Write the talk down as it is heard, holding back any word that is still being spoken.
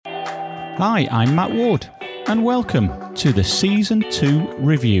Hi, I'm Matt Ward, and welcome to the Season 2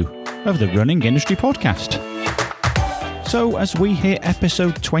 review of the Running Industry Podcast. So, as we hit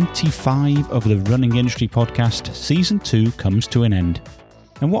episode 25 of the Running Industry Podcast, Season 2 comes to an end.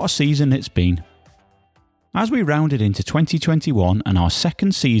 And what a season it's been. As we rounded into 2021 and our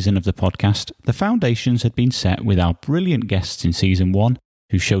second season of the podcast, the foundations had been set with our brilliant guests in Season 1,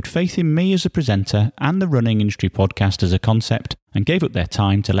 who showed faith in me as a presenter and the Running Industry Podcast as a concept, and gave up their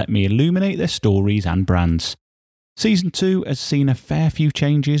time to let me illuminate their stories and brands. Season 2 has seen a fair few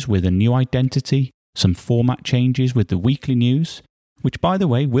changes with a new identity, some format changes with the weekly news, which by the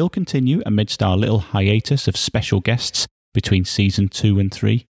way will continue amidst our little hiatus of special guests between Season 2 and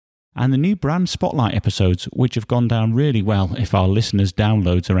 3, and the new brand spotlight episodes, which have gone down really well if our listeners'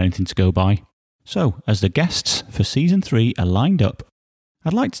 downloads are anything to go by. So, as the guests for Season 3 are lined up,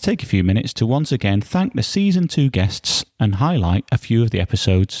 I'd like to take a few minutes to once again thank the Season 2 guests and highlight a few of the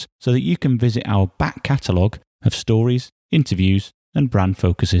episodes so that you can visit our back catalogue of stories, interviews and brand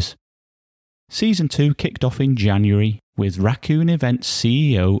focuses. Season 2 kicked off in January with Raccoon Events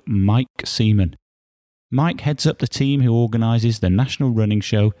CEO Mike Seaman. Mike heads up the team who organises the National Running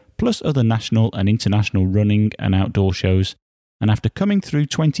Show plus other national and international running and outdoor shows, and after coming through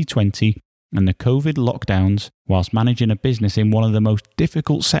 2020 and the COVID lockdowns whilst managing a business in one of the most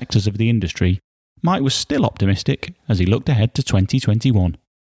difficult sectors of the industry, Mike was still optimistic as he looked ahead to 2021.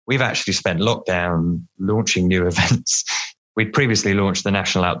 We've actually spent lockdown launching new events. We'd previously launched the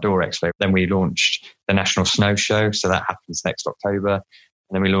National Outdoor Expo, then we launched the National Snow Show, so that happens next October, and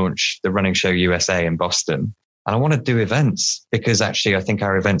then we launched the Running Show USA in Boston. And I want to do events because actually I think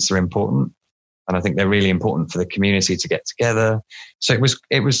our events are important. And I think they're really important for the community to get together. So it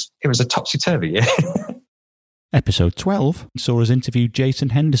was a topsy-turvy year. Episode 12 saw us interview Jason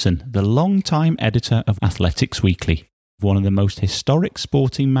Henderson, the long-time editor of Athletics Weekly, one of the most historic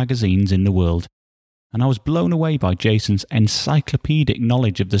sporting magazines in the world. And I was blown away by Jason's encyclopedic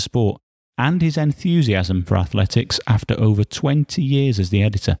knowledge of the sport and his enthusiasm for athletics after over 20 years as the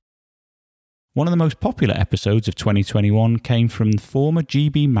editor. One of the most popular episodes of 2021 came from the former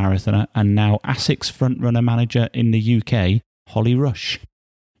GB marathoner and now ASICS frontrunner manager in the UK, Holly Rush.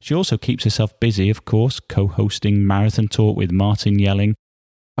 She also keeps herself busy, of course, co-hosting Marathon Talk with Martin Yelling.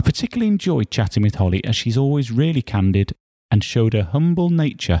 I particularly enjoyed chatting with Holly as she's always really candid and showed her humble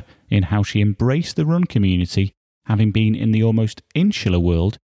nature in how she embraced the run community, having been in the almost insular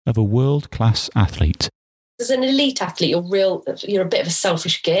world of a world-class athlete. As an elite athlete, you're a bit of a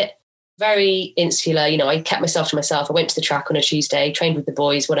selfish git. Very insular, I kept myself to myself. I went to the track on a Tuesday, trained with the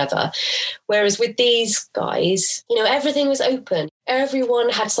boys, whatever. Whereas with these guys, everything was open. Everyone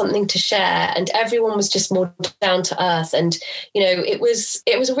had something to share and everyone was just more down to earth. And, it was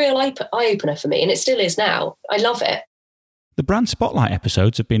a real eye-opener for me, and it still is now. I love it. The brand spotlight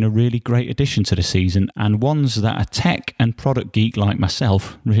episodes have been a really great addition to the season and ones that a tech and product geek like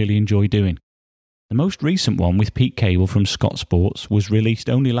myself really enjoy doing. The most recent one with Pete Cable from Scott Sports was released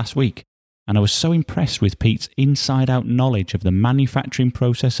only last week, and I was so impressed with Pete's inside-out knowledge of the manufacturing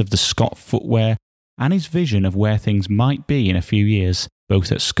process of the Scott footwear and his vision of where things might be in a few years,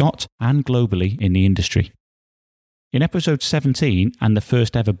 both at Scott and globally in the industry. In episode 17 and the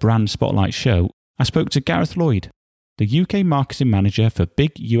first ever brand spotlight show, I spoke to Gareth Lloyd, the UK marketing manager for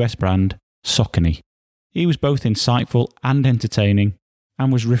big US brand Saucony. He was both insightful and entertaining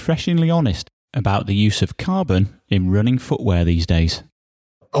and was refreshingly honest about the use of carbon in running footwear these days.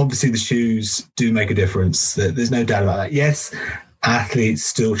 Obviously, the shoes do make a difference. There's no doubt about that. Yes, athletes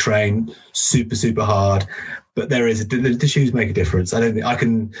still train super, super hard, but the shoes make a difference. I don't think I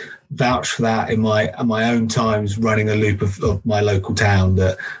can vouch for that in my own times running a loop of my local town,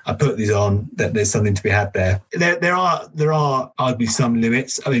 that I put these on, that there's something to be had there. There are arguably some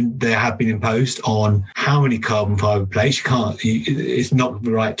limits. I mean, there have been imposed on how many carbon fibre plates. It's not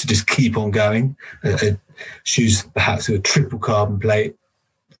right to just keep on going. Shoes perhaps with a triple carbon plate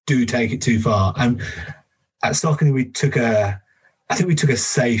do take it too far. And at Saucony, we took a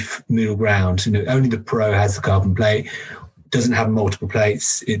safe middle ground. Only the Pro has the carbon plate. Doesn't have multiple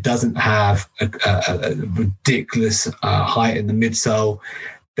plates. It doesn't have a ridiculous height in the midsole.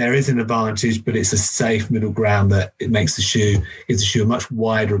 There is an advantage, but it's a safe middle ground that it gives the shoe a much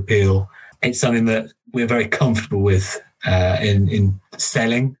wider appeal. It's something that we're very comfortable with in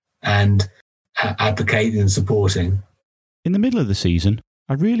selling and advocating and supporting. In the middle of the season,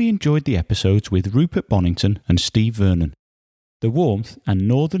 I really enjoyed the episodes with Rupert Bonington and Steve Vernon. The warmth and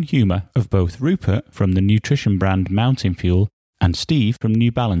northern humour of both Rupert from the nutrition brand Mountain Fuel and Steve from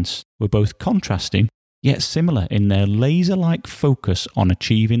New Balance were both contrasting yet similar in their laser-like focus on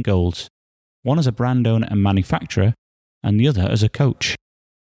achieving goals, one as a brand owner and manufacturer and the other as a coach.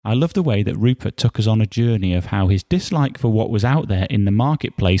 I love the way that Rupert took us on a journey of how his dislike for what was out there in the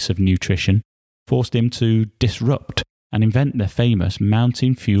marketplace of nutrition forced him to disrupt and invent the famous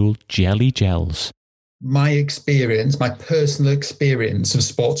Mountain Fuel Jelly Gels. My experience, my personal experience of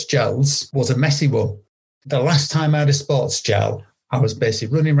sports gels was a messy one. The last time I had a sports gel, I was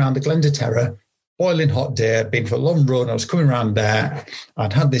basically running around the Glen de Terre, boiling hot day, I'd been for a long run, I was coming around there,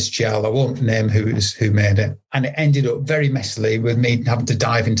 I'd had this gel, I won't name who made it, and it ended up very messily with me having to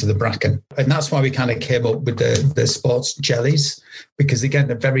dive into the bracken. And that's why we kind of came up with the sports jellies, because again,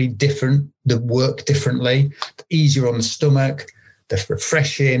 they're very different, they work differently, easier on the stomach, they're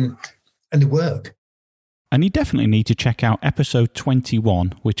refreshing, and they work. And you definitely need to check out episode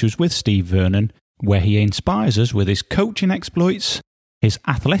 21, which was with Steve Vernon, where he inspires us with his coaching exploits, his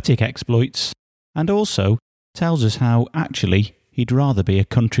athletic exploits, and also tells us how actually he'd rather be a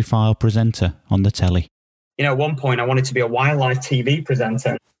countryfile presenter on the telly. You know, at one point I wanted to be a wildlife TV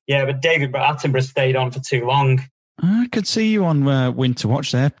presenter. Yeah, but David Attenborough stayed on for too long. I could see you on Winter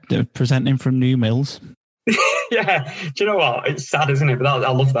Watch there, presenting from New Mills. Yeah, do you know what? It's sad, isn't it? But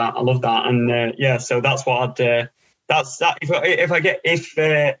I love that. And yeah, so that's what I'd. That's that. If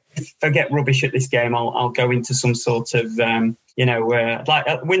I get rubbish at this game, I'll go into some sort of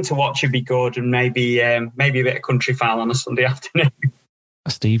like Winter Watch would be good, and maybe a bit of Countryfile on a Sunday afternoon.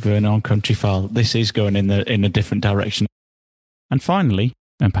 Steve Vernon on Countryfile. This is going in a different direction. And finally,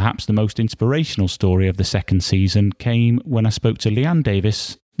 and perhaps the most inspirational story of the second season, came when I spoke to Leanne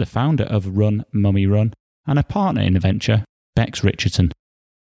Davis, the founder of Run Mummy Run, and a partner in the venture, Bex Richardson.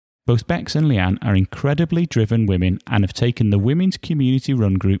 Both Bex and Leanne are incredibly driven women and have taken the women's community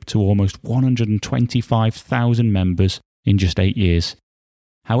run group to almost 125,000 members in just 8 years.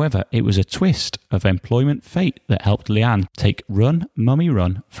 However, it was a twist of employment fate that helped Leanne take Run Mummy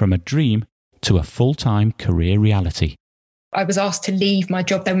Run from a dream to a full-time career reality. I was asked to leave my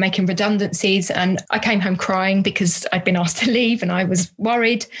job. They were making redundancies and I came home crying because I'd been asked to leave and I was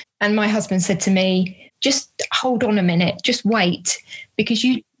worried. And my husband said to me, just hold on a minute, just wait, because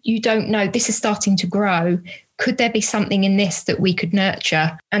you don't know, this is starting to grow. Could there be something in this that we could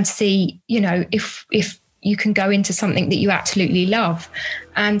nurture and see, if you can go into something that you absolutely love?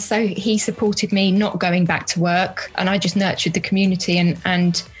 And so he supported me not going back to work, and I just nurtured the community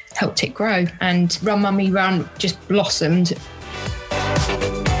and helped it grow. And Run Mummy Run just blossomed.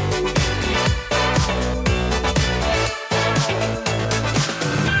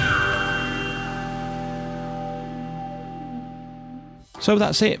 So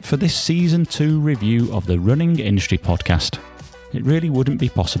that's it for this Season 2 review of the Running Industry Podcast. It really wouldn't be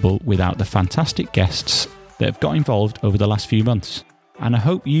possible without the fantastic guests that have got involved over the last few months. And I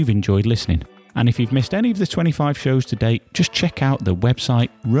hope you've enjoyed listening. And if you've missed any of the 25 shows to date, just check out the website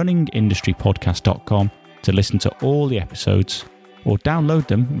runningindustrypodcast.com to listen to all the episodes, or download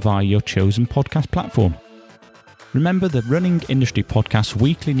them via your chosen podcast platform. Remember, the Running Industry Podcast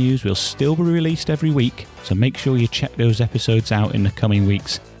weekly news will still be released every week, so make sure you check those episodes out in the coming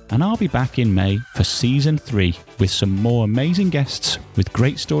weeks. And I'll be back in May for Season 3 with some more amazing guests with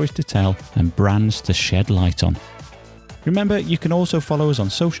great stories to tell and brands to shed light on. Remember, you can also follow us on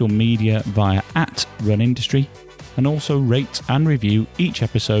social media via @RunIndustry, and also rate and review each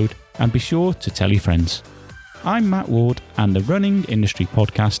episode, and be sure to tell your friends. I'm Matt Ward, and the Running Industry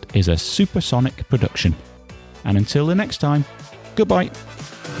Podcast is a Supersonic production. And until the next time, goodbye.